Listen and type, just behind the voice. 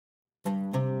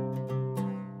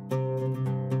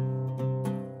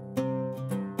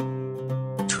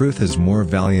truth is more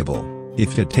valuable,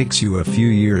 if it takes you a few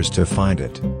years to find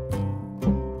it.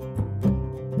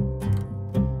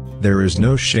 There is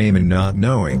no shame in not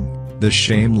knowing, the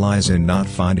shame lies in not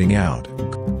finding out.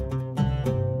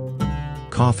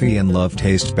 Coffee and love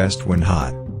taste best when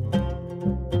hot.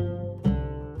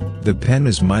 The pen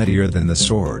is mightier than the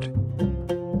sword.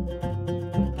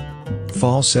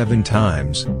 Fall 7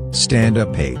 times, stand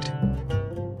up 8.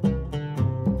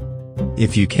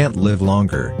 If you can't live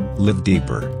longer, live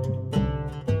deeper.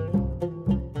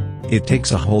 It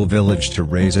takes a whole village to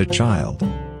raise a child.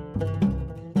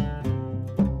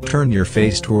 Turn your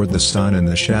face toward the sun and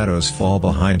the shadows fall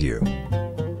behind you.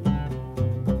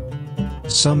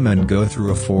 Some men go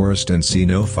through a forest and see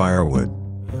no firewood.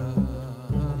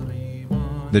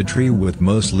 The tree with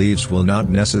most leaves will not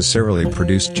necessarily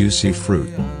produce juicy fruit.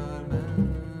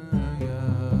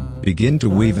 Begin to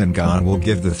weave and God will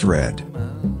give the thread.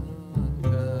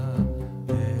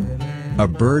 A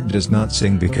bird does not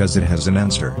sing because it has an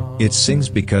answer, it sings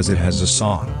because it has a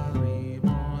song.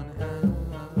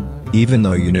 Even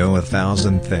though you know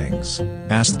 1,000 things,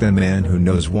 ask the man who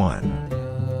knows one.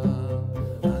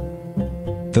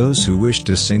 Those who wish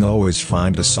to sing always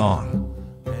find a song.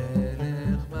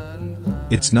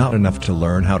 It's not enough to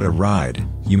learn how to ride,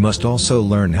 you must also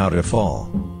learn how to fall.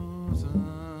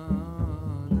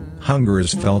 Hunger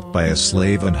is felt by a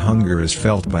slave and hunger is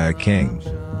felt by a king.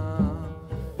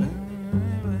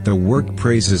 The work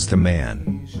praises the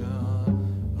man.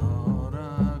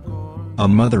 A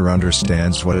mother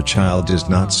understands what a child does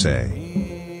not say.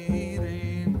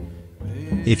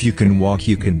 If you can walk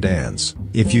you can dance,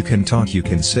 if you can talk you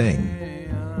can sing.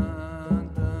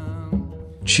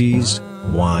 Cheese,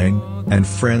 wine, and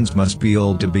friends must be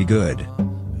old to be good.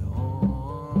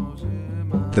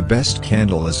 The best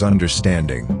candle is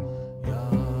understanding.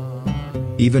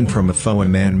 Even from a foe a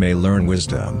man may learn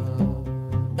wisdom.